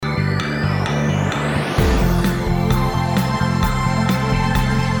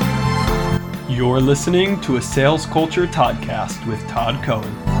You're listening to a Sales Culture Toddcast with Todd Cohen.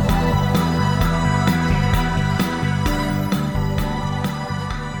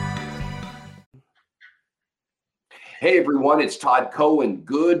 Hey everyone, it's Todd Cohen.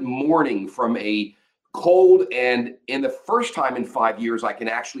 Good morning from a cold and, in the first time in 5 years, I can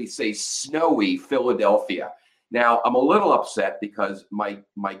actually say snowy Philadelphia. Now, I'm a little upset because my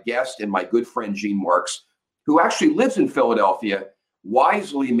guest and my good friend Gene Marks, who actually lives in Philadelphia,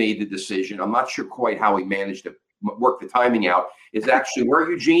 wisely made the decision. I'm not sure quite how he managed to work the timing out. Is actually, where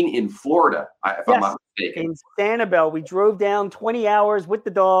are you, Gene? In Florida, if I'm not mistaken. In Sanibel. We drove down 20 hours with the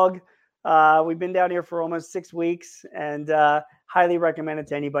dog. We've been down here for almost 6 weeks, and highly recommend it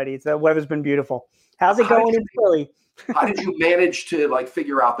to anybody. The weather's been beautiful. How's it going in Philly? How did you manage to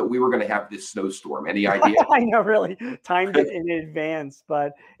figure out that we were going to have this snowstorm? Any idea? I know, really timed it in advance,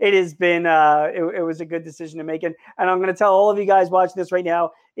 but it has been it was a good decision to make. And I'm going to tell all of you guys watching this right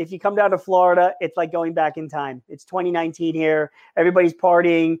now, if you come down to Florida, it's like going back in time. It's 2019 here. Everybody's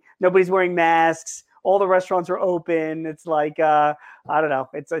partying. Nobody's wearing masks. All the restaurants are open. It's like, I don't know.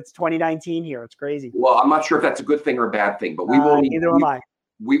 It's 2019 here. It's crazy. Well, I'm not sure if that's a good thing or a bad thing, but we won't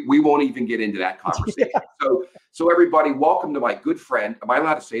even get into that conversation. Yeah. So everybody, welcome to my good friend. Am I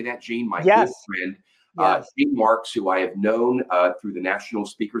allowed to say that, Gene? My good friend, Gene Marks, who I have known through the National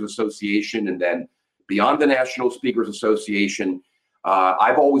Speakers Association and then beyond the National Speakers Association.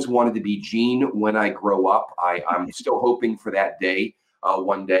 I've always wanted to be Gene when I grow up. I'm still hoping for that day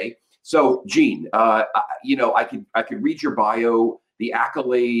one day. So, Gene, I could read your bio. The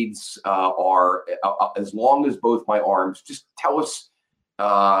accolades are as long as both my arms. Just tell us,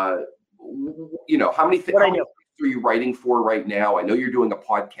 how many things are you writing for right now? I know you're doing a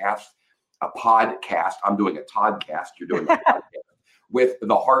podcast. I'm doing a Toddcast. You're doing a podcast with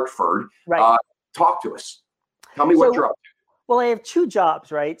The Hartford. Right. Talk to us. Tell me what you're up to. Well, I have two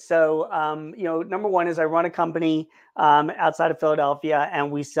jobs, right? So, number one is I run a company outside of Philadelphia,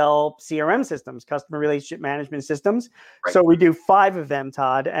 and we sell CRM systems, customer relationship management systems. Right. So we do 5 of them,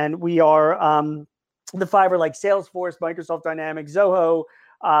 Todd, and we are the 5 are like Salesforce, Microsoft Dynamics, Zoho,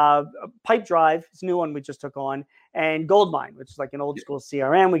 Pipedrive, it's a new one we just took on, and Goldmine, which is like an old school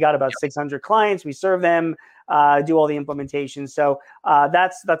CRM. We got about 600 clients. We serve them, do all the implementations. So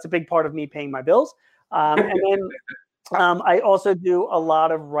that's a big part of me paying my bills. And then I also do a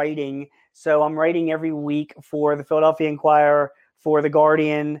lot of writing. So I'm writing every week for the Philadelphia Inquirer, for the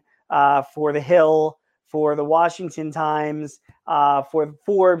Guardian, for the Hill, for the Washington Times, for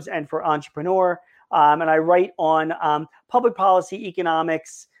Forbes, and for Entrepreneur. And I write on public policy,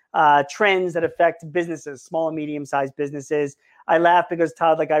 economics, trends that affect businesses, small and medium-sized businesses. I laugh because,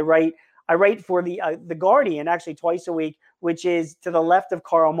 Todd, I write for the Guardian actually twice a week, which is to the left of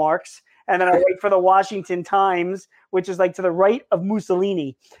Karl Marx. And then I write for the Washington Times, which is like to the right of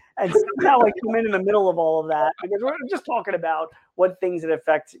Mussolini. And somehow I come in the middle of all of that because we're just talking about what things that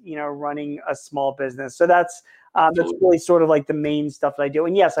affect, running a small business. So that's really sort of like the main stuff that I do.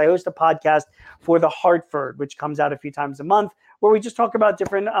 And yes, I host a podcast for The Hartford, which comes out a few times a month, where we just talk about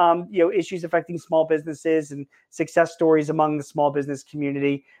different, issues affecting small businesses and success stories among the small business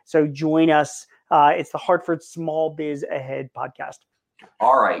community. So join us. It's the Hartford Small Biz Ahead podcast.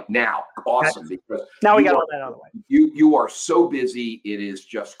 All right, now, awesome. Because now we got all that out of the way. You are so busy, it is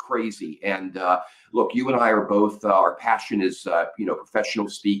just crazy. And look, you and I are both, our passion is, professional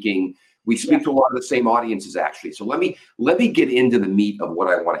speaking. We speak to a lot of the same audiences, actually. So let me get into the meat of what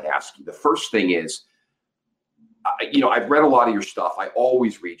I want to ask you. The first thing is, I've read a lot of your stuff. I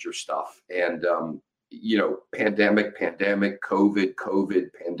always read your stuff. And, pandemic, COVID,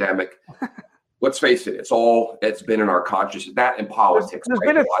 pandemic. Let's face it, it's been in our consciousness, that and politics. There's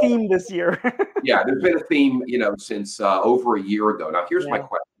been a theme this year. Yeah, there's been a theme, since over a year ago. Now, here's my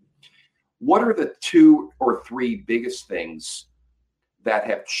question. What are the 2 or 3 biggest things that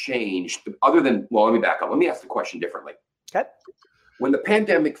have changed other than, let me back up. Let me ask the question differently. Okay. When the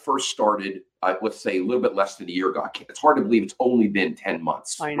pandemic first started, let's say a little bit less than a year ago, it's hard to believe it's only been 10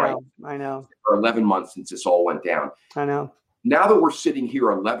 months. I know. Or 11 months since this all went down. I know. Now that we're sitting here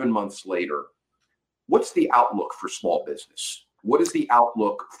 11 months later, what's the outlook for small business? What is the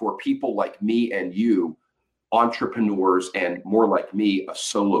outlook for people like me and you, entrepreneurs, and more like me, a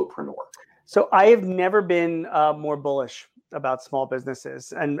solopreneur? So I have never been more bullish about small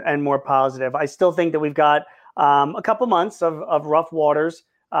businesses and more positive. I still think that we've got a couple months of rough waters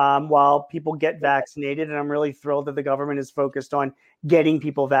while people get vaccinated. And I'm really thrilled that the government is focused on getting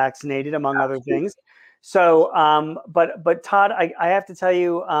people vaccinated, among other things. So, but Todd, I have to tell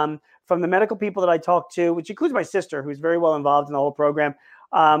you, from the medical people that I talk to, which includes my sister, who's very well involved in the whole program,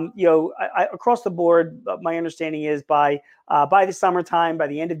 Across the board, my understanding is by the summertime, by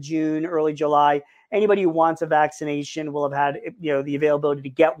the end of June, early July, anybody who wants a vaccination will have had, the availability to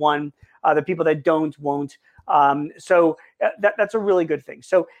get one. The people that don't won't. So that's a really good thing.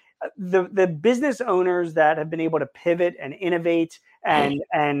 So the business owners that have been able to pivot and innovate, and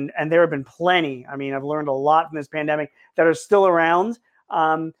there have been plenty. I mean, I've learned a lot from this pandemic that are still around.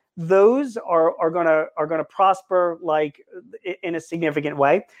 Those are gonna prosper like in a significant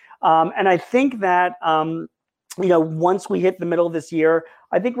way. And I think that once we hit the middle of this year,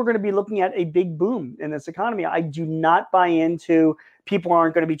 I think we're going to be looking at a big boom in this economy. I do not buy into people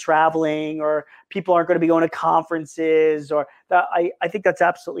aren't going to be traveling or people aren't going to be going to conferences or that. I think that's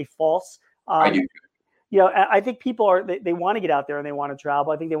absolutely false. I do. I think people they want to get out there and they want to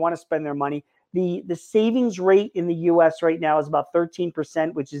travel. I think they want to spend their money. The savings rate in the U.S. right now is about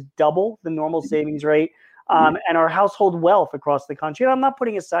 13%, which is double the normal savings rate. And our household wealth across the country. And I'm not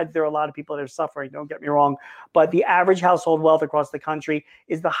putting aside there are a lot of people that are suffering, don't get me wrong, but the average household wealth across the country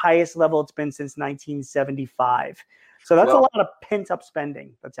is the highest level it's been since 1975. So that's a lot of pent-up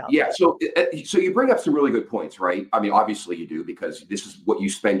spending that's out there. Yeah, so you bring up some really good points, right? I mean, obviously you do, because this is what you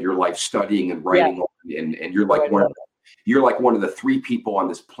spend your life studying and writing on, and you're like one of the 3 people on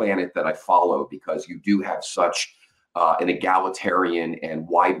this planet that I follow, because you do have such an egalitarian and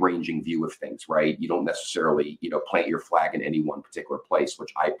wide-ranging view of things, right? You don't necessarily, plant your flag in any one particular place,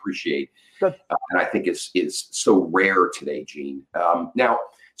 which I appreciate. And I think is so rare today, Gene.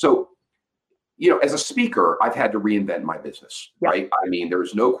 As a speaker, I've had to reinvent my business, right? I mean,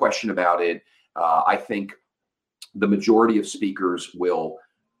 there's no question about it. I think the majority of speakers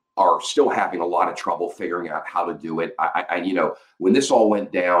are still having a lot of trouble figuring out how to do it. When this all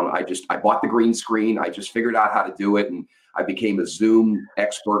went down, I bought the green screen. I just figured out how to do it, and I became a Zoom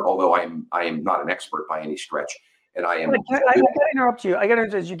expert. Although I am not an expert by any stretch, and I am. I got to interrupt you.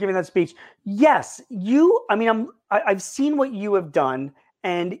 As you're giving that speech. Yes, I've seen what you have done,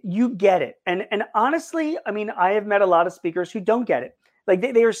 and you get it. And honestly, I have met a lot of speakers who don't get it. Like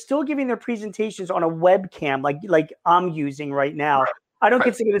they are still giving their presentations on a webcam, like I'm using right now. Right. I don't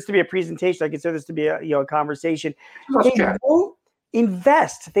consider this to be a presentation. I consider this to be a conversation. They won't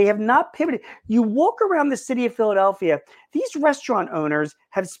invest. They have not pivoted. You walk around the city of Philadelphia, these restaurant owners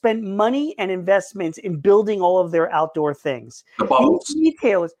have spent money and investments in building all of their outdoor things. The bubbles. These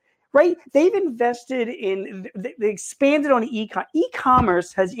retailers, right? They've invested they expanded on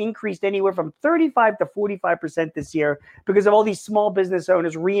e-commerce has increased anywhere from 35 to 45% this year because of all these small business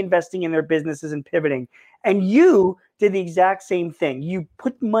owners reinvesting in their businesses and pivoting. And you did the exact same thing. You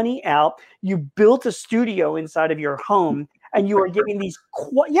put money out, you built a studio inside of your home, and you are giving these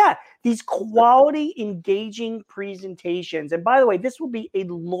quality, engaging presentations. And by the way, this will be a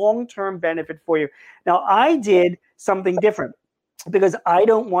long-term benefit for you. Now, I did something different because I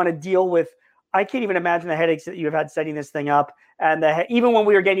don't want to deal with, I can't even imagine the headaches that you have had setting this thing up. And even when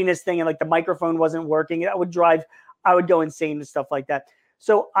we were getting this thing and like the microphone wasn't working, I would go insane and stuff like that.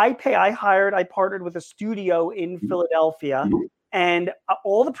 So I partnered with a studio in Philadelphia, and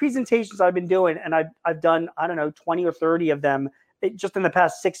all the presentations I've been doing, and I've done, 20 or 30 of them just in the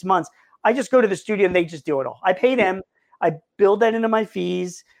past 6 months. I just go to the studio and they just do it all. I pay them. I build that into my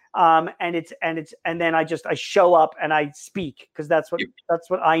fees. And then I show up and I speak because that's what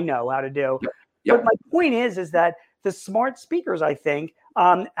I know how to do. But my point is that the smart speakers, I think,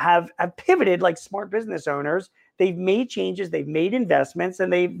 have pivoted like smart business owners. They've made changes, they've made investments,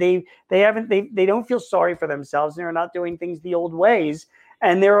 and they don't feel sorry for themselves. They're not doing things the old ways.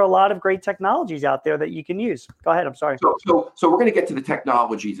 And there are a lot of great technologies out there that you can use. Go ahead. I'm sorry. So we're going to get to the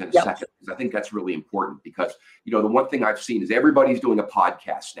technologies in a second, because I think that's really important, because, the one thing I've seen is everybody's doing a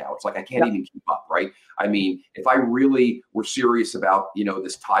podcast now. It's like, I can't even keep up, right? I mean, if I really were serious about,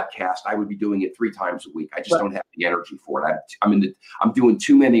 this podcast, I would be doing it 3 times a week. I just don't have the energy for it. I'm doing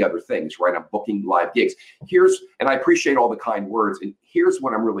too many other things, right? I'm booking live gigs. And I appreciate all the kind words. And here's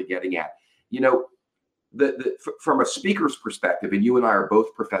what I'm really getting at. From a speaker's perspective, and you and I are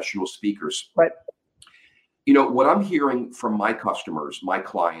both professional speakers, right? What I'm hearing from my customers, my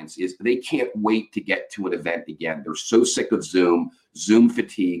clients, is they can't wait to get to an event again. They're so sick of Zoom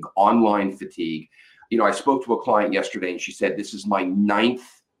fatigue, online fatigue. I spoke to a client yesterday and she said, this is my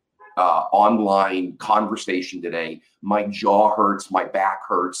 9th online conversation today. My jaw hurts, my back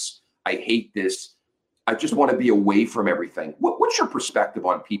hurts. I hate this. I just want to be away from everything. What's your perspective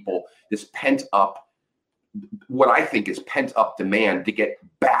on people, this what I think is pent up demand to get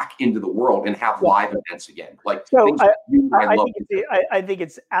back into the world and have live events again? Like, so I think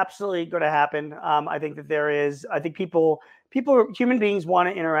it's absolutely going to happen. I think that I think human beings want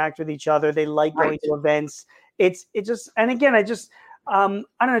to interact with each other. They like going to events. It's just, and again, I don't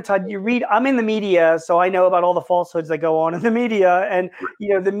know, Todd, I'm in the media, so I know about all the falsehoods that go on in the media. And,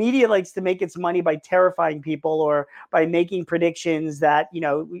 the media likes to make its money by terrifying people or by making predictions that,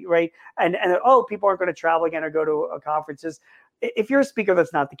 right. And people aren't going to travel again or go to conferences. If you're a speaker,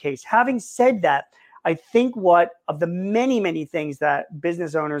 that's not the case. Having said that, I think one of the many, many things that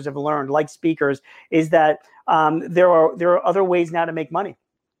business owners have learned, like speakers, is that there are other ways now to make money.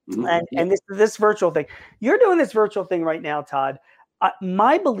 And this virtual thing, you're doing this virtual thing right now, Todd.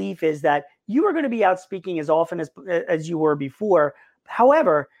 My belief is that you are going to be out speaking as often as you were before.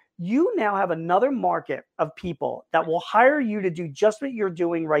 However, you now have another market of people that will hire you to do just what you're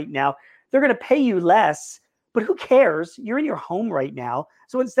doing right now. They're going to pay you less, but who cares? You're in your home right now.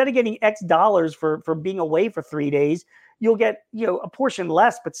 So instead of getting X dollars for being away for 3 days, you'll get, a portion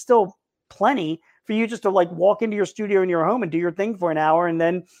less, but still plenty for you just to walk into your studio in your home and do your thing for an hour and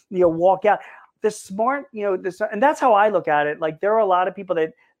then, walk out. The smart, and that's how I look at it. Like, there are a lot of people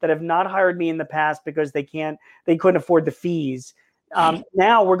that have not hired me in the past because they couldn't afford the fees.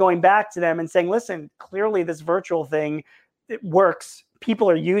 Now we're going back to them and saying, listen, clearly this virtual thing, it works. People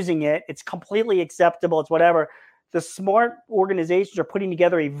are using it. It's completely acceptable. It's whatever. The smart organizations are putting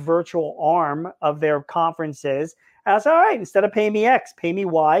together a virtual arm of their conferences. And I said, all right, instead of paying me X, pay me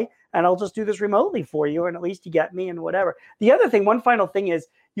Y, and I'll just do this remotely for you. And at least you get me and whatever. The other thing, one final thing is,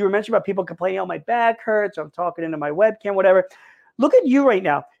 you were mentioning about people complaining, oh, my back hurts, I'm talking into my webcam, whatever. Look at you right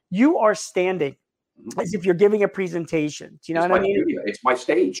now. You are standing as if you're giving a presentation. Do you know what I mean? It's my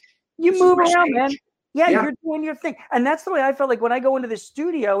stage. You move around, man. Yeah, you're doing your thing. And that's the way I felt like when I go into the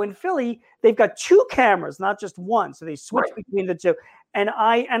studio in Philly, they've got 2 cameras, not just one. So they switch between the 2. And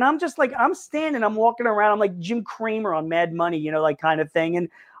I'm just like, I'm standing, I'm walking around. I'm like Jim Cramer on Mad Money, kind of thing. And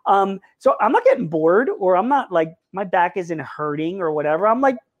so I'm not getting bored, or I'm not like, my back isn't hurting or whatever. I'm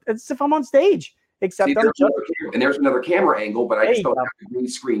like, it's if I'm on stage, except there's another camera angle, but I just don't have the green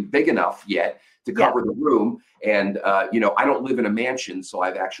screen big enough yet to cover the room. And, I don't live in a mansion, so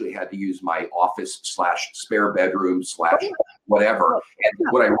I've actually had to use my office / spare bedroom / whatever. And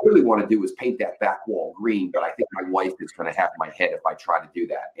what I really want to do is paint that back wall green, but I think my wife is going to have my head if I try to do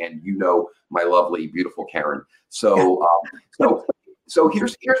that. And my lovely, beautiful Karen. So, So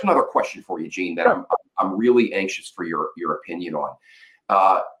here's another question for you, Gene, that I'm really anxious for your opinion on.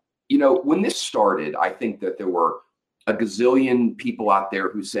 When this started, I think that there were a gazillion people out there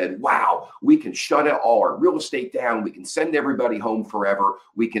who said, wow, we can shut all our real estate down. We can send everybody home forever.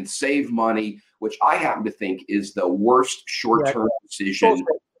 We can save money, which I happen to think is the worst short-term decision.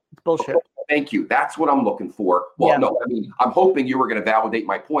 Bullshit. Thank you. That's what I'm looking for. Well, no, I'm hoping you were going to validate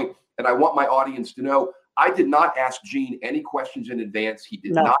my point. And I want my audience to know, I did not ask Gene any questions in advance. He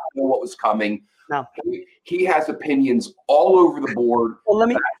did not know what was coming. No. He has opinions all over the board. Well,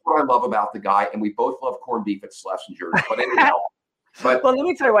 that's what I love about the guy. And we both love corned beef at Schlesinger's. But anyhow. Well, let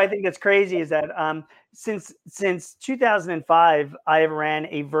me tell you why I think that's crazy is that since 2005, I have ran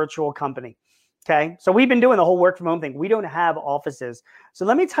a virtual company. Okay. So we've been doing the whole work from home thing. We don't have offices. So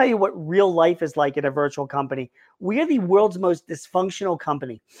let me tell you what real life is like at a virtual company. We are the world's most dysfunctional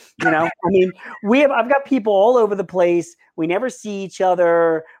company. I've got people all over the place. We never see each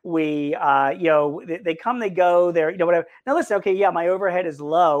other. We, they come, they go, they're, whatever. Now listen, okay. Yeah. My overhead is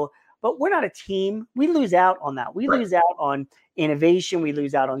low, but we're not a team. We lose out on that. We lose out on innovation. We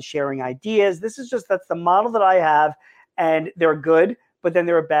lose out on sharing ideas. That's the model that I have, and they're good, but then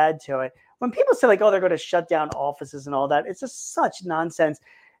they're bad to it. When people say like, oh, they're going to shut down offices and all that, it's just such nonsense.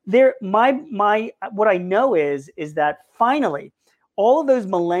 What I know is that finally, all of those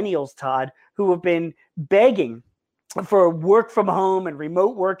millennials, Todd, who have been begging for work from home and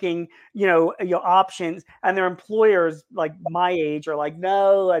remote working, options, and their employers like my age are like,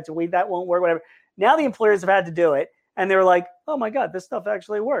 no, that won't work, whatever. Now the employers have had to do it. And they're like, oh my God, this stuff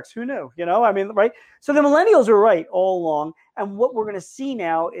actually works. Who knew? Right? So the millennials were right all along. And what we're going to see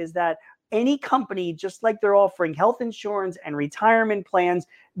now is that any company, just like they're offering health insurance and retirement plans,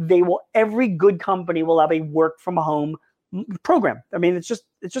 every good company will have a work from home program. It's just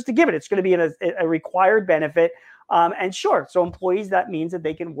a given. It's going to be a required benefit. And sure, so employees, that means that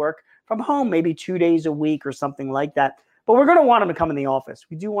they can work from home maybe 2 days a week or something like that. But we're going to want them to come in the office.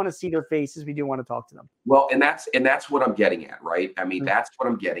 We do want to see their faces. We do want to talk to them. Well, and that's what I'm getting at, right? That's what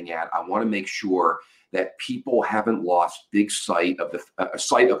I'm getting at. I want to make sure that people haven't lost sight of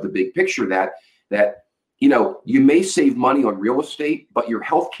the big picture that you may save money on real estate, but your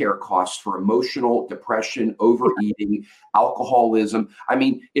healthcare costs for emotional depression, overeating, alcoholism.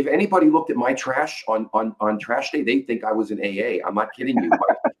 If anybody looked at my trash on trash day, they'd think I was in AA. I'm not kidding you.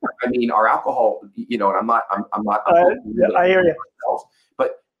 But, our alcohol, and I'm not. I hear you.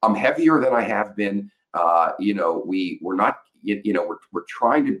 But I'm heavier than I have been. We're not. we're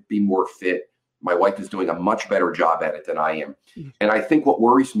trying to be more fit. My wife is doing a much better job at it than I am. And I think what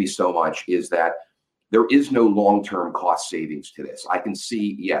worries me so much is that there is no long-term cost savings to this. I can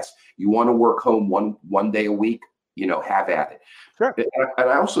see, yes, you want to work home one day a week, have at it. Sure. And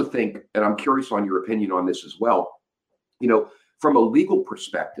I also think, and I'm curious on your opinion on this as well, from a legal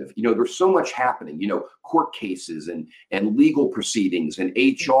perspective, there's so much happening, court cases and legal proceedings and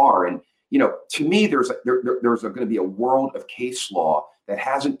HR. And, to me, there's going to be a world of case law that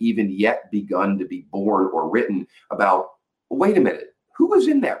hasn't even yet begun to be born or written about, wait a minute, who was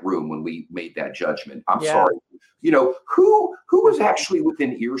in that room when we made that judgment? I'm sorry. Who was actually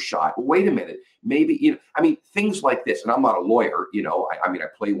within earshot? Wait a minute. Maybe, things like this. And I'm not a lawyer, I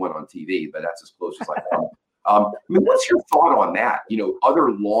play one on TV, but that's as close as I come. What's your thought on that?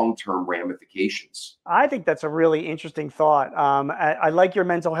 Other long-term ramifications. I think that's a really interesting thought. I like your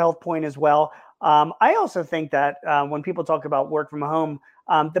mental health point as well. I also think that when people talk about work from home,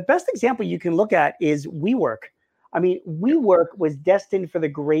 the best example you can look at is WeWork. WeWork was destined for the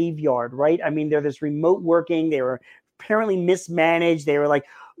graveyard, right? They're this remote working. They were apparently mismanaged. They were like,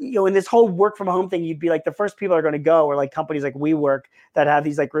 in this whole work from home thing, you'd be like, the first people are going to go are like companies like WeWork that have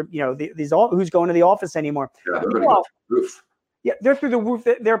these these all who's going to the office anymore. Yeah, they're going to go through the roof. Yeah, they're through the roof.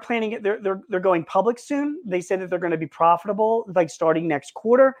 They're planning it. They're going public soon. They said that they're going to be profitable, like starting next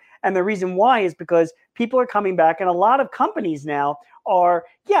quarter. And the reason why is because people are coming back, and a lot of companies now are,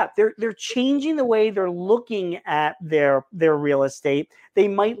 they're changing the way they're looking at their real estate. They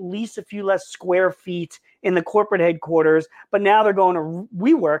might lease a few less square feet in the corporate headquarters, but now they're going to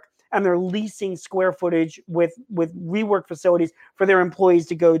WeWork and they're leasing square footage with WeWork facilities for their employees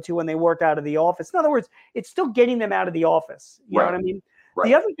to go to when they work out of the office. In other words, it's still getting them out of the office. You know what I mean? Right.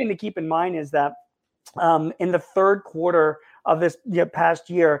 The other thing to keep in mind is that in the third quarter of this past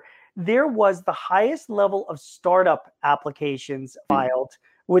year, there was the highest level of startup applications filed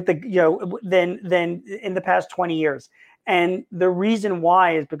with than in the past 20 years. And the reason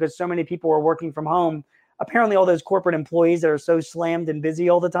why is because so many people are working from home. Apparently all those corporate employees that are so slammed and busy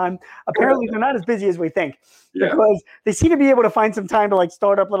all the time, apparently they're not as busy as we think, because they seem to be able to find some time to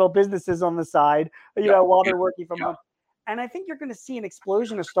start up little businesses on the side, while they're working from home. And I think you're going to see an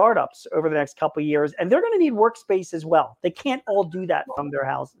explosion of startups over the next couple of years, and they're going to need workspace as well. They can't all do that from their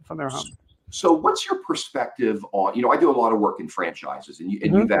house, from their home. So what's your perspective on, I do a lot of work in franchises, and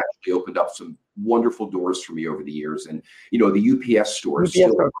you've actually opened up some wonderful doors for me over the years. And, the UPS stores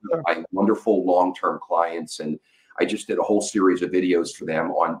still are my wonderful long-term clients. And I just did a whole series of videos for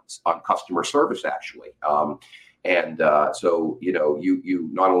them on customer service, actually. So, you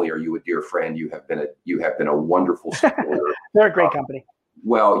not only are you a dear friend, you have been a wonderful supporter. They're a great company.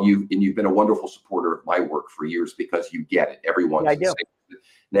 Well, you've been a wonderful supporter of my work for years, because you get it. Everyone's the same.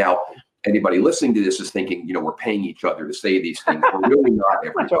 Now, anybody listening to this is thinking, we're paying each other to say these things. We're really not,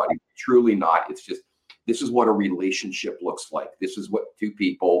 everybody. Truly not. It's just, this is what a relationship looks like. This is what two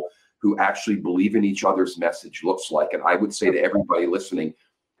people who actually believe in each other's message looks like. And I would say to everybody listening,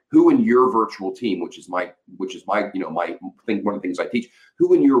 who in your virtual team, which is my my thing, one of the things I teach,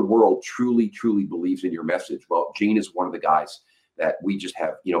 who in your world truly believes in your message? Well, Gene is one of the guys that we just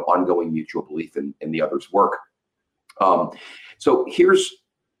have, ongoing mutual belief in the other's work.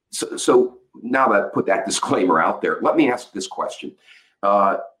 So now that I put that disclaimer out there, let me ask this question.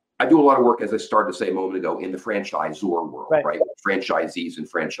 I do a lot of work, as I started to say a moment ago, in the franchisor world, right? Franchisees and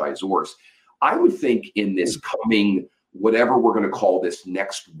franchisors. I would think in this coming, whatever we're going to call this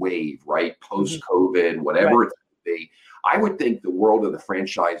next wave, right? Post-COVID, whatever it's going to be, I would think the world of the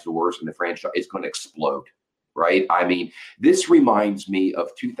franchisors and the franchise is going to explode, right? This reminds me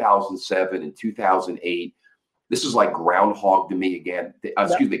of 2007 and 2008. This is like Groundhog to me again.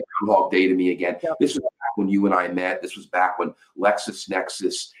 Groundhog Day to me again. Yep. This was back when you and I met. This was back when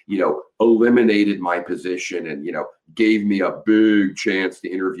LexisNexis, eliminated my position and, gave me a big chance to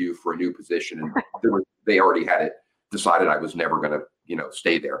interview for a new position. And they already had it decided I was never going to,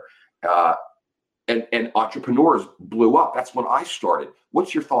 stay there. And entrepreneurs blew up. That's when I started.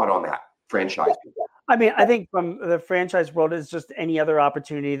 What's your thought on that? Franchise. I think from the franchise world is just any other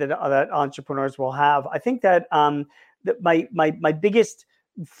opportunity that entrepreneurs will have. I think that my biggest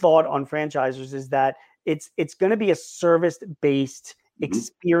thought on franchisors is that it's going to be a service-based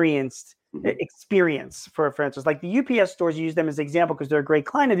experience for a franchise. Like the UPS stores, you use them as an example because they're a great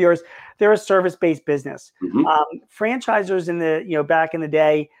client of yours. They're a service-based business. Franchisors in the back in the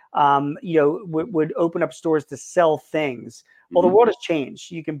day, would open up stores to sell things. Well, the world has changed.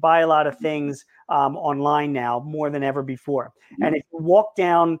 You can buy a lot of things online now more than ever before. And if you walk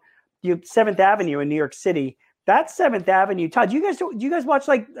down 7th Avenue in New York City, That's 7th Avenue. Todd, do you guys watch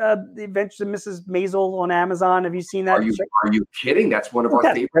like The Adventures of Mrs. Maisel on Amazon? Have you seen that? Are you kidding? That's one of our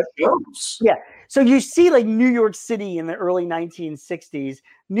favorite shows. Yeah. So you see like New York City in the early 1960s.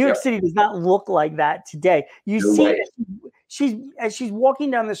 New York City does not look like that today. You see as she's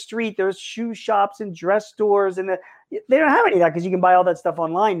walking down the street, there's shoe shops and dress stores, and they don't have any of that because you can buy all that stuff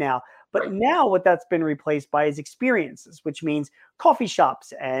online now. But now what that's been replaced by is experiences, which means coffee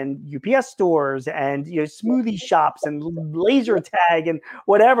shops and UPS stores and smoothie shops and laser tag and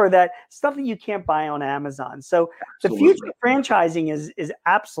whatever, that stuff that you can't buy on Amazon. So the future of franchising is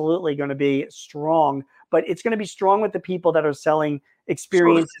absolutely going to be strong, but it's going to be strong with the people that are selling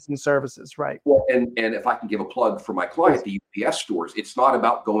experiences and services, right? Well, and if I can give a plug for my client, the UPS stores, it's not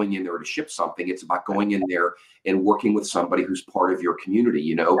about going in there to ship something. It's about going in there and working with somebody who's part of your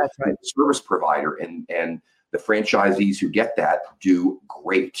community, That's right. Service provider, and the franchisees who get that do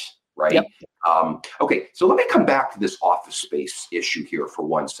great, right? Yep. Okay, so let me come back to this office space issue here for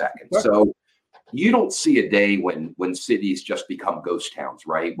 1 second. Sure. So you don't see a day when cities just become ghost towns,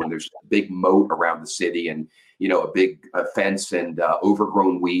 right? When there's a big moat around the city and a big fence and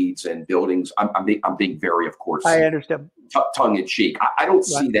overgrown weeds and buildings. I'm being very, of course, I understand, tongue in cheek. I don't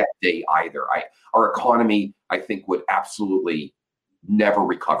see that day either. Our economy, I think, would absolutely never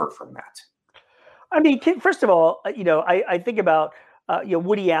recover from that. I mean, first of all, I think about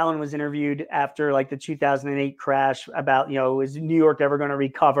Woody Allen was interviewed after like the 2008 crash about is New York ever going to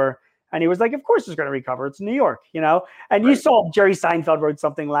recover? And he was like, of course it's going to recover. It's New York, And you saw Jerry Seinfeld wrote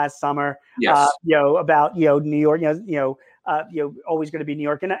something last summer, about New York, always going to be New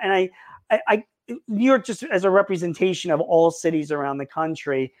York. And I New York, just as a representation of all cities around the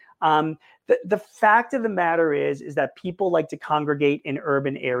country. The fact of the matter is that people like to congregate in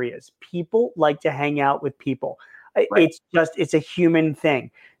urban areas. People like to hang out with people. Right. It's a human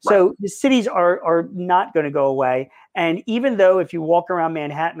thing. So the cities are not going to go away. And even though if you walk around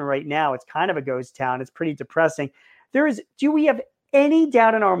Manhattan right now, it's kind of a ghost town, it's pretty depressing. Do we have any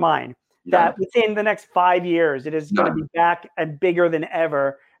doubt in our mind that within the next 5 years, it is going to be back and bigger than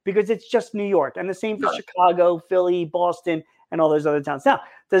ever, because it's just New York, and the same for Chicago, Philly, Boston, and all those other towns. Now,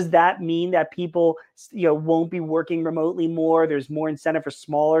 does that mean that people, won't be working remotely more? There's more incentive for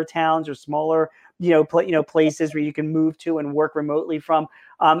smaller towns or smaller, places where you can move to and work remotely from.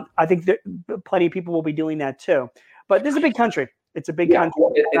 I think that plenty of people will be doing that too. But this is a big country. It's a big country.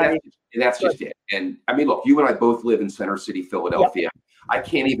 And that's just it. And I mean, look, you and I both live in Center City, Philadelphia. Yep. I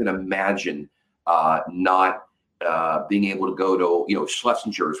can't even imagine not being able to go to,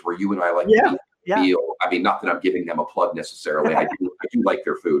 Schlesinger's, where you and I like to eat. I mean, not that I'm giving them a plug necessarily. I do like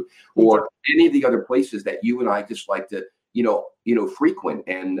their food, or any of the other places that you and I just like to, frequent.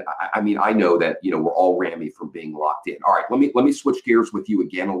 And I mean, I know that, we're all rammy from being locked in. All right, let me switch gears with you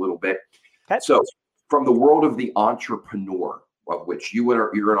again a little bit. Okay. So from the world of the entrepreneur, of which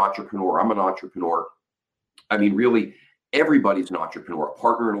you're an entrepreneur, I'm an entrepreneur. I mean, really, everybody's an entrepreneur, a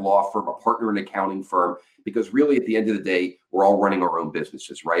partner in a law firm, a partner in an accounting firm, because really at the end of the day, we're all running our own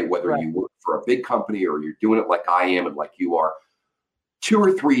businesses, right? Whether you work for a big company or you're doing it like I am and like you are. 2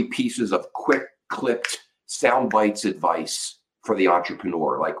 or 3 pieces of quick clipped sound bites advice for the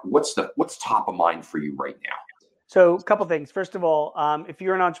entrepreneur. Like what's top of mind for you right now? So a couple things. First of all, if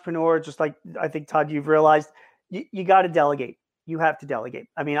you're an entrepreneur, just like I think, Todd, you've realized, you got to delegate. You have to delegate.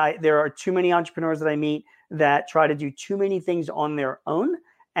 I mean, there are too many entrepreneurs that I meet that try to do too many things on their own,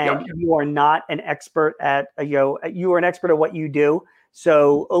 and you are not an expert at you are an expert at what you do.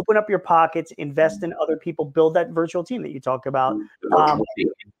 So open up your pockets, invest in other people, build that virtual team that you talk about,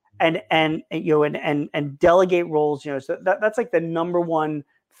 and delegate roles. So that's like the number one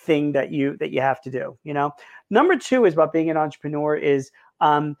thing that you have to do. Number 2 is about being an entrepreneur is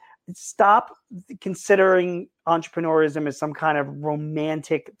stop considering entrepreneurism as some kind of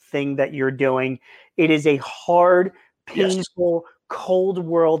romantic thing that you're doing. It is a hard, painful, cold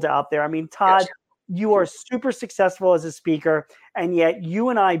world out there. I mean, Todd, you are super successful as a speaker, and yet you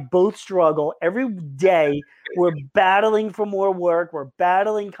and I both struggle every day. We're battling for more work. We're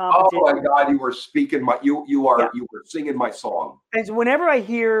battling competition. Oh my God, you were speaking you were singing my song. And so whenever I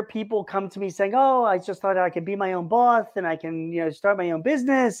hear people come to me saying, "Oh, I just thought I could be my own boss and I can, start my own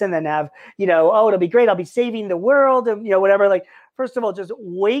business and then have, oh, it'll be great. I'll be saving the world and whatever." Like, first of all, just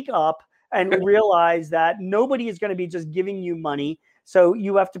wake up and realize that nobody is going to be just giving you money. So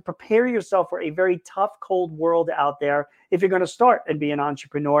you have to prepare yourself for a very tough, cold world out there if you're going to start and be an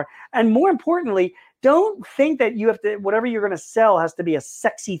entrepreneur. And more importantly, don't think that you have to, whatever you're going to sell has to be a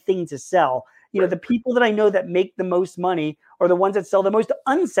sexy thing to sell. The people that I know that make the most money are the ones that sell the most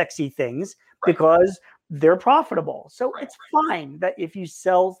unsexy things, because they're profitable. So it's fine that if you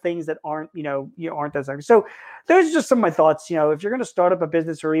sell things that aren't, aren't that. So those are just some of my thoughts. If you're going to start up a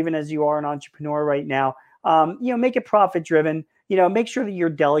business, or even as you are an entrepreneur right now, make it profit driven. Make sure that you're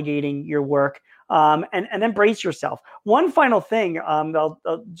delegating your work, and then brace yourself. One final thing I'll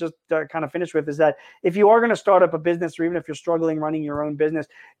just kind of finish with is that if you are going to start up a business, or even if you're struggling running your own business,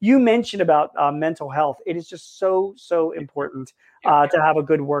 you mentioned about mental health. It is just so important to have a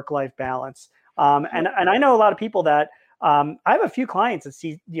good work-life balance. And I know a lot of people that I have a few clients that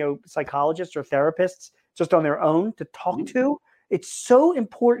see, psychologists or therapists just on their own to talk to. It's so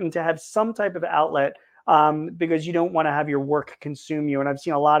important to have some type of outlet, because you don't want to have your work consume you. And I've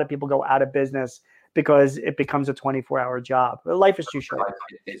seen a lot of people go out of business because it becomes a 24-hour job. Life is too short.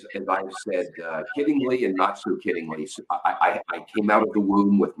 As I've said, kiddingly and not so kiddingly, I came out of the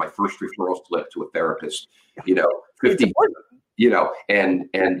womb with my first referral slip to a therapist, 50.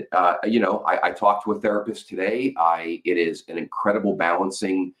 I talked to a therapist today. It is an incredible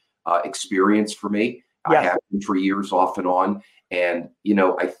balancing experience for me. Yeah. I have been for years off and on. And,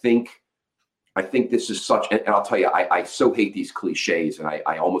 I think this is such, and I'll tell you, I so hate these cliches, and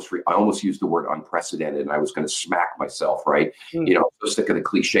I almost used the word unprecedented, and I was going to smack myself, right? So sick of the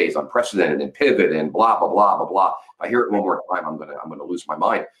cliches, unprecedented and pivot and blah, blah, blah, blah, blah. If I hear it one more time, I'm going to lose my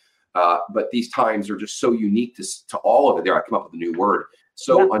mind. But these times are just so unique to all of it. There, I come up with a new word.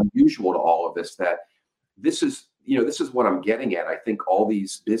 So unusual to all of this, that this is what I'm getting at. I think all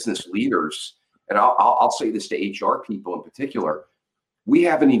these business leaders, and I'll say this to HR people in particular, we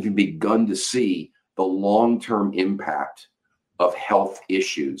haven't even begun to see the long-term impact of health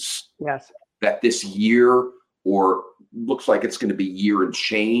issues. Yes. That this year, or looks like it's going to be year and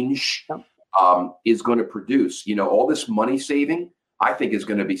change, is going to produce. All this money saving, I think, is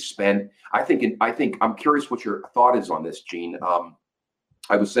going to be spent. I think I'm curious what your thought is on this, Gene.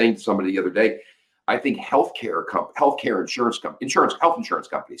 I was saying to somebody the other day, I think health insurance companies, they're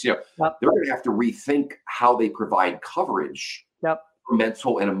going to have to rethink how they provide coverage for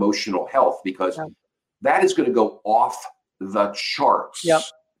mental and emotional health, because that is going to go off the charts. Yep.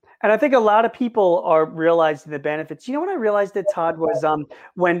 And I think a lot of people are realizing the benefits. When I realized it, Todd, was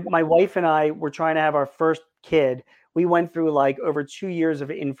when my wife and I were trying to have our first kid, we went through like over 2 years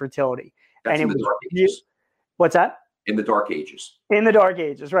of infertility. That's and in the dark ages. What's that? In the dark ages. In the dark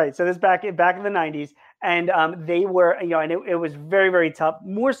ages, right. So this back in the 90s. And they were, and it was very, very tough,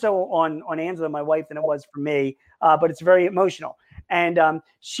 more so on Angela, my wife, than it was for me. But it's very emotional. And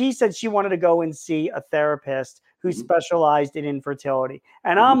she said she wanted to go and see a therapist who specialized in infertility.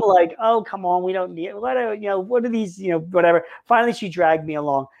 And I'm like, oh, come on, we don't need, what are these, whatever. Finally, she dragged me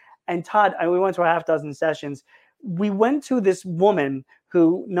along. And Todd, we went to a half dozen sessions. We went to this woman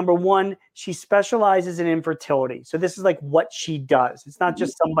who, number one, she specializes in infertility. So this is like what she does. It's not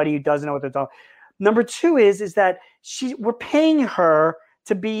just somebody who doesn't know what they're talking. Number two is that we're paying her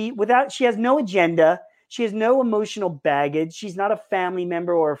to be she has no agenda. She has no emotional baggage. She's not a family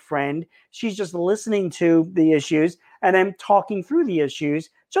member or a friend. She's just listening to the issues and then talking through the issues,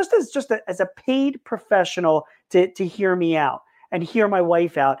 just as a paid professional to hear me out and hear my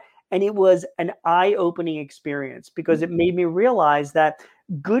wife out. And it was an eye-opening experience, because it made me realize that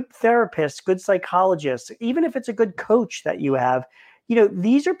good therapists, good psychologists, even if it's a good coach that you have,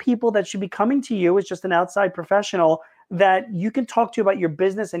 these are people that should be coming to you as just an outside professional that you can talk to about your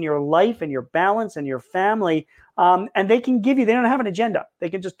business and your life and your balance and your family. And they don't have an agenda. They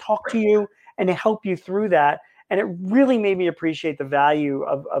can just talk to you and help you through that. And it really made me appreciate the value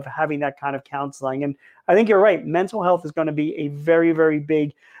of having that kind of counseling. And I think you're right. Mental health is going to be a very, very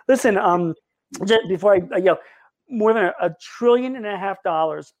big. Listen, just before more than $1.5 trillion.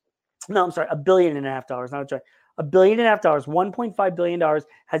 No, I'm sorry, $1.5 billion. Not $1 billion, $1.5 billion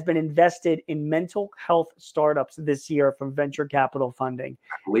has been invested in mental health startups this year from venture capital funding.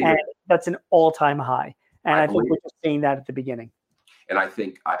 And that's an all-time high. And I think we're just seeing that at the beginning. And I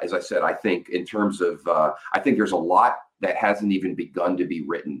think, as I said, in terms of, I think there's a lot that hasn't even begun to be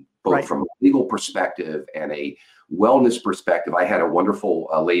written, both from a legal perspective and a wellness perspective. I had a wonderful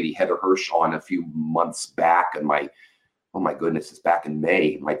lady, Heather Hirsch, on a few months back, and oh my goodness, it's back in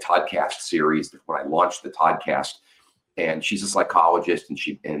May, my Toddcast series, when I launched the Toddcast. And she's a psychologist,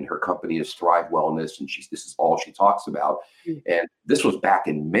 and her company is Thrive Wellness, and this is all she talks about. And this was back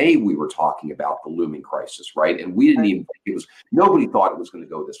in May. We were talking about the looming crisis, right? And we didn't even think nobody thought it was going to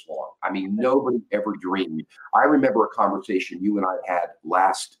go this long. I mean, nobody ever dreamed. I remember a conversation you and I had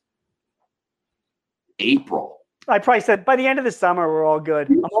last April. I probably said by the end of the summer we're all good.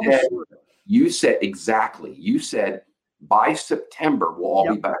 You said by September we'll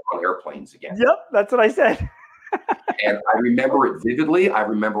all be back on airplanes again. Yep, that's what I said. And I remember it vividly. I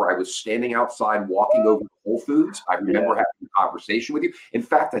remember I was standing outside walking over to Whole Foods. I remember having a conversation with you. In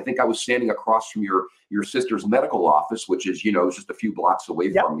fact, I think I was standing across from your sister's medical office, which is, just a few blocks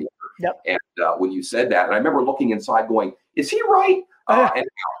away from me. Yep. And when you said that, and I remember looking inside going, is he right? But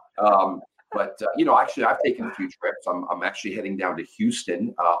actually, I've taken a few trips. I'm actually heading down to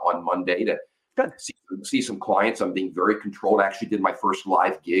Houston on Monday to see some clients. I'm being very controlled. I actually did my first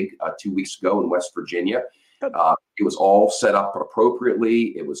live gig 2 weeks ago in West Virginia. It was all set up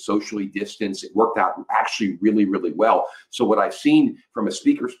appropriately. It was socially distanced. It worked out actually really, really well. So what I've seen from a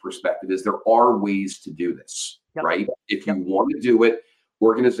speaker's perspective is there are ways to do this, right? If you want to do it,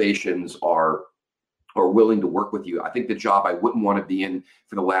 organizations are willing to work with you. I think the job I wouldn't want to be in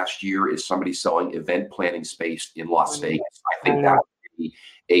for the last year is somebody selling event planning space in Las Vegas. I think that would be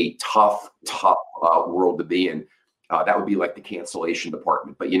a tough world to be in. That would be like the cancellation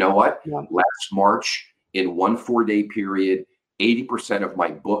department. But you know what? Last March, in 1 4-day period, 80% of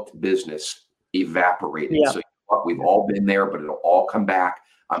my booked business evaporated. So we've all been there, but it'll all come back.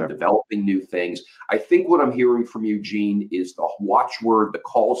 I'm developing new things. I think what I'm hearing from you, Gene, is the watchword, the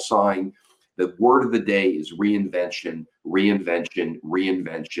call sign. The word of the day is reinvention, reinvention,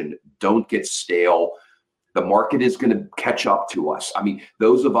 reinvention. Don't get stale. The market is going to catch up to us. I mean,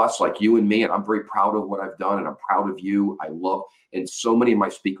 those of us like you and me, and I'm very proud of what I've done, and I'm proud of you. I love, and so many of my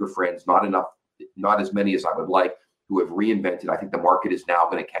speaker friends, not as many as I would like, who have reinvented. I think the market is now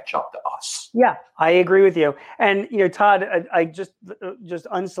going to catch up to us. Yeah, I agree with you. And Todd, I just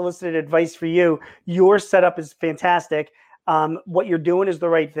unsolicited advice for you. Your setup is fantastic. What you're doing is the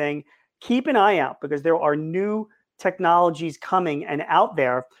right thing. Keep an eye out because there are new technologies coming and out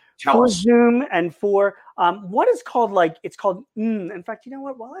there for Zoom and for what is called it's called. In fact, you know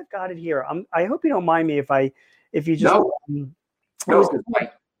what? While I've got it here, I hope you don't mind me if you just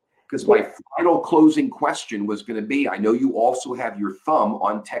because my final closing question was going to be, I know you also have your thumb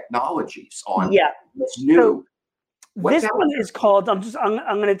on technologies, on what's new. So this one is called, I'm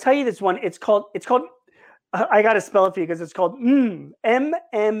going to tell you this one. It's called, I got to spell it for you because it's called MMHMM.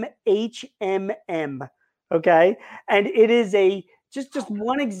 Okay. And it is just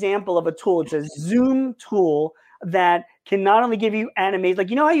one example of a tool. It's a Zoom tool that can not only give you animate, like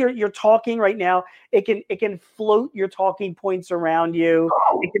how you're talking right now, it can float your talking points around you.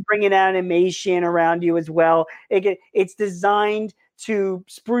 It can bring an animation around you as well. It's designed to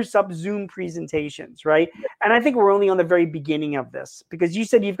spruce up Zoom presentations, right? And I think we're only on the very beginning of this because you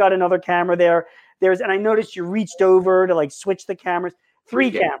said you've got another camera there. And I noticed you reached over to switch the cameras, 3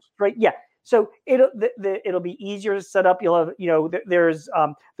 cameras, right? Yeah. So it'll be easier to set up. You'll have, there's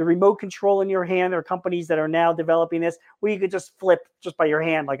the remote control in your hand. There are companies that are now developing this where you could just flip just by your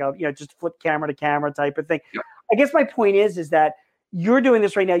hand, just flip camera to camera type of thing. Yep. I guess my point is that you're doing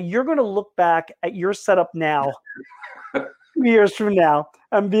this right now. You're going to look back at your setup now, 2 years from now,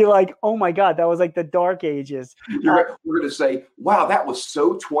 and be like, oh my God, that was like the dark ages. We're going to say, wow, that was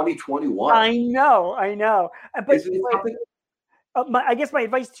so 2021. I know. But I guess my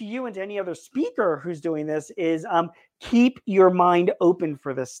advice to you and to any other speaker who's doing this is keep your mind open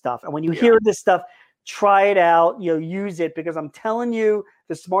for this stuff. And when you hear this stuff, try it out, use it, because I'm telling you,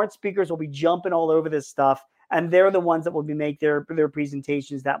 the smart speakers will be jumping all over this stuff. And they're the ones that will make their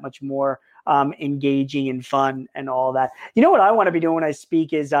presentations that much more engaging and fun and all that. You know what I want to be doing when I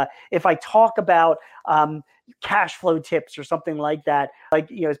speak is if I talk about cash flow tips or something like that,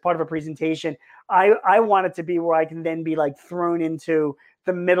 as part of a presentation, I want it to be where I can then be thrown into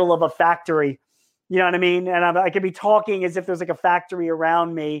the middle of a factory. You know what I mean? And I could be talking as if there's a factory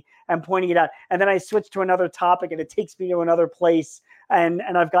around me and pointing it out. And then I switch to another topic and it takes me to another place. And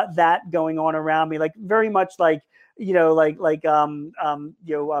I've got that going on around me, very much like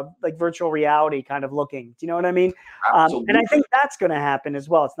virtual reality kind of looking. Do you know what I mean? And I think that's going to happen as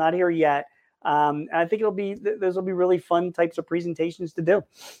well. It's not here yet. And I think those will be really fun types of presentations to do.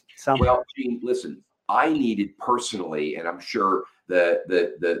 So, well, Gene, listen, I needed personally, and I'm sure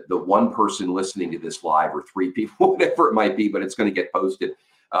the one person listening to this live, or 3 people, whatever it might be, but it's going to get posted.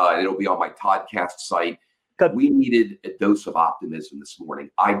 It'll be on my Toddcast site. Good. We needed a dose of optimism this morning.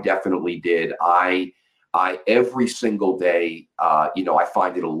 I definitely did. I every single day, I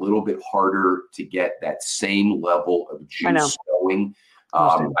find it a little bit harder to get that same level of juice going.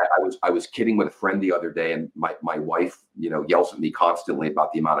 I was kidding with a friend the other day, and my wife, yells at me constantly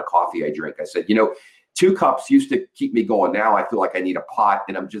about the amount of coffee I drink. I said, 2 cups used to keep me going. Now I feel like I need a pot,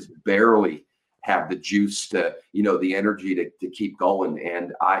 and I'm just barely have the juice to, the energy to keep going.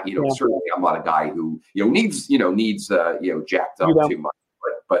 And certainly I'm not a guy who, needs jacked up too much.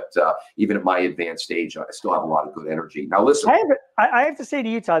 But even at my advanced age, I still have a lot of good energy. Now, listen. I have to say to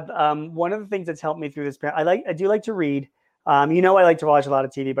you, Todd, one of the things that's helped me through this, I do like to read. I like to watch a lot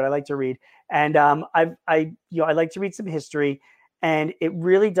of TV, but I like to read. And I like to read some history. And it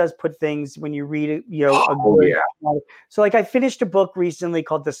really does put things when you read it, So like I finished a book recently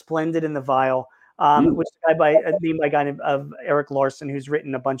called The Splendid and the Vile, which is a guy named Eric Larson, who's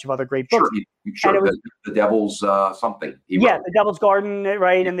written a bunch of other great books. Sure. The Devil's something. The Devil's Garden,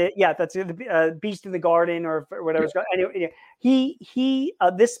 right? And that's the Beast in the Garden or whatever. Yeah. Anyway,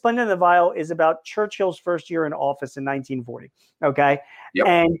 this Splendid and the Vile is about Churchill's first year in office in 1940. Okay. Yep.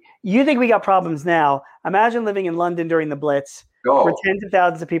 And you think we got problems now. Imagine living in London during the Blitz. Where tens of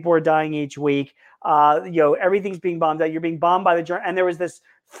thousands of people are dying each week. Everything's being bombed out. You're being bombed by the Germans, and there was this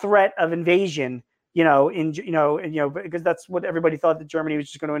threat of invasion. Because that's what everybody thought, that Germany was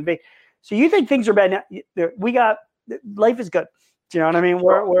just going to invade. So you think things are bad now? Life is good. Do you know what I mean?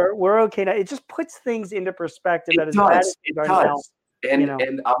 We're okay now. It just puts things into perspective. It does.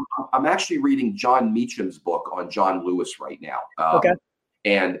 And I'm actually reading John Meacham's book on John Lewis right now. Okay.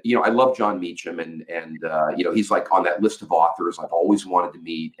 And, I love John Meacham and he's like on that list of authors I've always wanted to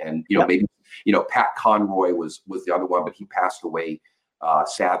meet. And, maybe, Pat Conroy was the other one, but he passed away,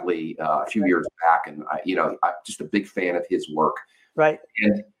 sadly, a few years back. And, I'm just a big fan of his work. Right.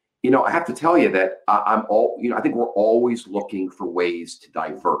 And, I have to tell you that I think we're always looking for ways to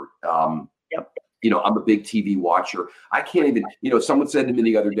divert. I'm a big TV watcher. I can't even, someone said to me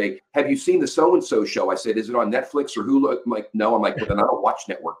the other day, have you seen the so-and-so show? I said, is it on Netflix or Hulu? I'm like, no. I'm like, well, then I don't watch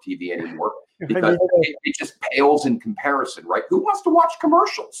network TV anymore because it just pales in comparison, right? Who wants to watch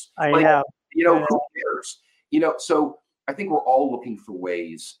commercials? I know. Who cares? So I think we're all looking for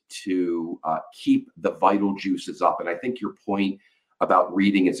ways to keep the vital juices up. And I think your point about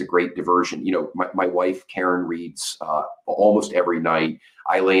reading is a great diversion. My wife, Karen, reads almost every night.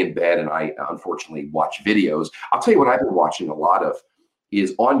 I lay in bed and I unfortunately watch videos. I'll tell you what I've been watching a lot of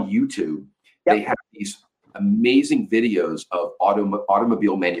is on YouTube. Yep. They have these amazing videos of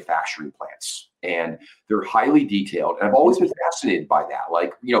automobile manufacturing plants, and they're highly detailed. And I've always been fascinated by that.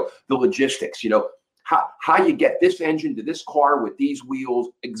 Like, the logistics, how you get this engine to this car with these wheels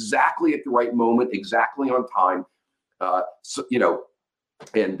exactly at the right moment, exactly on time.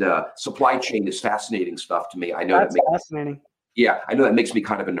 Supply chain is fascinating stuff to me. I know that's fascinating. Yeah, I know that makes me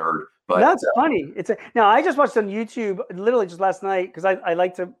kind of a nerd, but that's funny. Now I just watched on YouTube literally just last night because I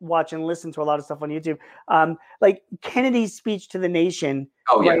like to watch and listen to a lot of stuff on YouTube. Like Kennedy's speech to the nation,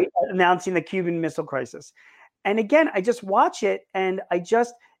 right, announcing the Cuban Missile Crisis, and again, I just watch it and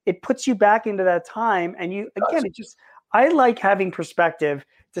it puts you back into that time, and I like having perspective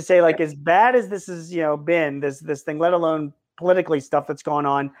to say, like, as bad as this has been this thing, let alone politically stuff that's going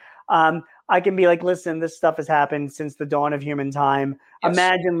on. I can be like, listen, this stuff has happened since the dawn of human time. Yes.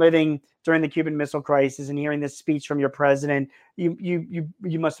 Imagine living during the Cuban Missile Crisis and hearing this speech from your president. You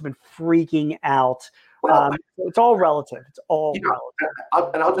must have been freaking out. Well, it's all relative. It's all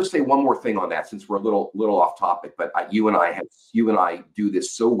relative. And I'll just say one more thing on that, since we're a little off topic, but you and I do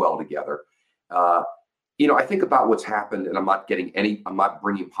this so well together. I think about what's happened, and I'm not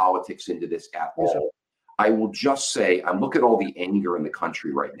bringing politics into this at all. Sure. I will just say, I'm looking at all the anger in the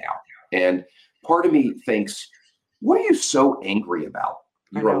country right now. And part of me thinks, what are you so angry about?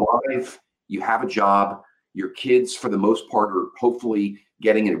 You're alive, you have a job, your kids, for the most part, are hopefully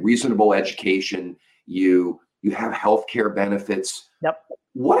getting a reasonable education. You have healthcare benefits. Yep.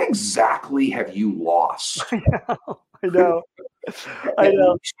 What exactly have you lost? I know.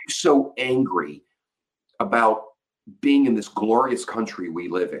 You're so angry about being in this glorious country we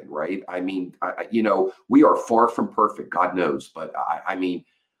live in, right? I mean, we are far from perfect, God knows, but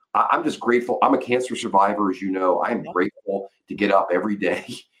I'm just grateful. I'm a cancer survivor, as you know. I am grateful to get up every day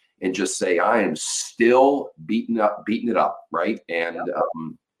and just say, I am still beating it up, right? And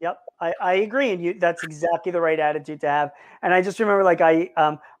Yep, I agree, and that's exactly the right attitude to have. And I just remember, like,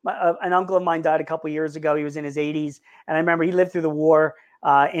 an uncle of mine died a couple of years ago. He was in his 80s, and I remember he lived through the war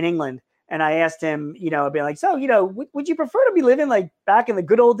in England. And I asked him, I'd be like, so, would you prefer to be living like back in the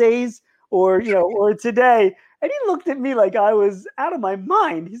good old days or today? And he looked at me like I was out of my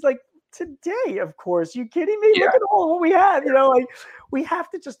mind. He's like, today, of course. You kidding me? Yeah. Look at all what we have. We have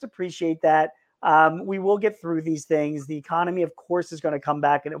to just appreciate that. We will get through these things. The economy, of course, is going to come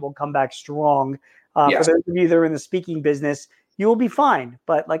back, and it will come back strong. Yes. For those of you that are in the speaking business, you will be fine.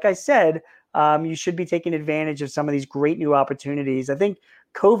 But like I said, you should be taking advantage of some of these great new opportunities. I think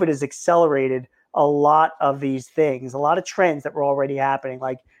COVID has accelerated a lot of these things, a lot of trends that were already happening,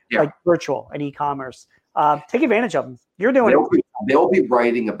 like virtual and e-commerce. Take advantage of them. You're doing it. They'll be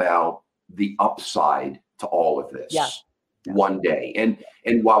writing about the upside to all of this. Yeah. one day. And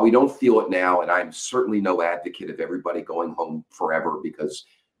while we don't feel it now, and I'm certainly no advocate of everybody going home forever, because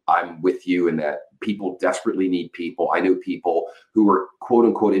I'm with you in that people desperately need people. I know people who are quote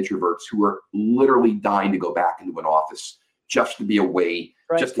unquote introverts who are literally dying to go back into an office just to be away,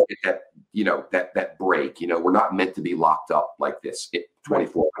 just to get that, that break. We're not meant to be locked up like this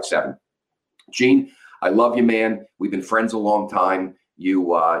 24/7. Gene, I love you, man. We've been friends a long time.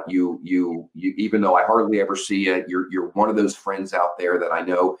 You even though I hardly ever see you, you're one of those friends out there that I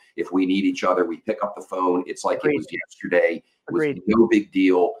know if we need each other, we pick up the phone. It's like it was yesterday. It was no big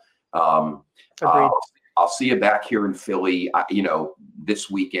deal. I'll see you back here in Philly,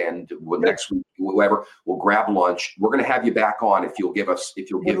 this weekend, next week, whoever. We'll grab lunch. We're going to have you back on if you'll give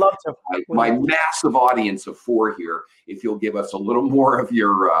my massive audience of 4 here, if you'll give us a little more of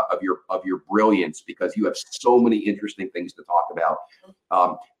your brilliance, because you have so many interesting things to talk about.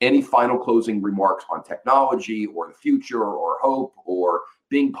 Any final closing remarks on technology or the future or hope or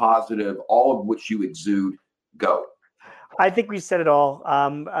being positive, all of which you exude, go. I think we said it all.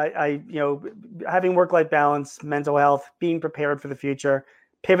 Having work-life balance, mental health, being prepared for the future,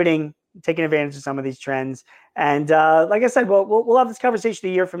 pivoting, taking advantage of some of these trends. And like I said, we'll have this conversation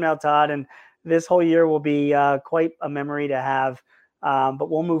a year from now, Todd, and this whole year will be quite a memory to have. But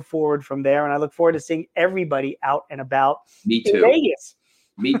we'll move forward from there. And I look forward to seeing everybody out and about. Me too. In Vegas.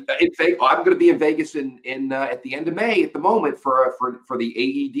 I'm going to be in Vegas in at the end of May at the moment for the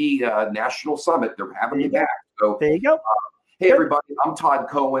AED National Summit. They're having me back. So there you go. Hey, everybody, I'm Todd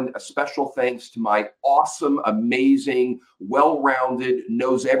Cohen. A special thanks to my awesome, amazing, well-rounded,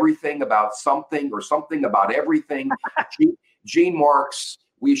 knows everything about something or something about everything, Gene Marks.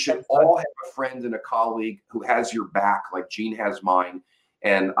 We should all have a friend and a colleague who has your back like Gene has mine.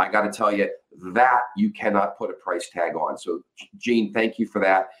 And I got to tell you, that you cannot put a price tag on. So, Gene, thank you for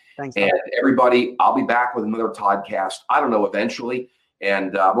that. Thanks. And everybody, I'll be back with another Toddcast, I don't know, eventually.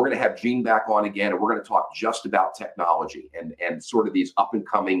 And we're going to have Gene back on again, and we're going to talk just about technology and sort of these up and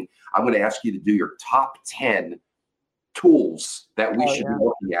coming. I'm going to ask you to do your top 10 tools that we should be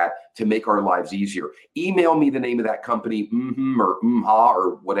looking at to make our lives easier. Email me the name of that company,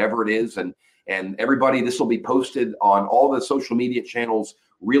 or whatever it is. And everybody, this will be posted on all the social media channels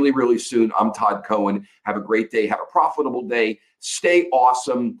really, really soon. I'm Todd Cohen. Have a great day. Have a profitable day. Stay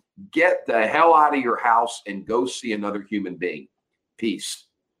awesome. Get the hell out of your house and go see another human being. Peace.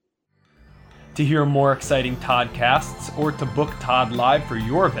 To hear more exciting Toddcasts or to book Todd live for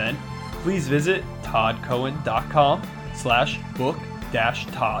your event, please visit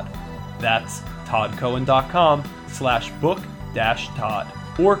toddcohen.com/book-Todd. That's toddcohen.com/book-Todd,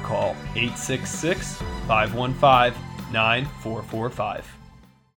 or call 866-515-9445.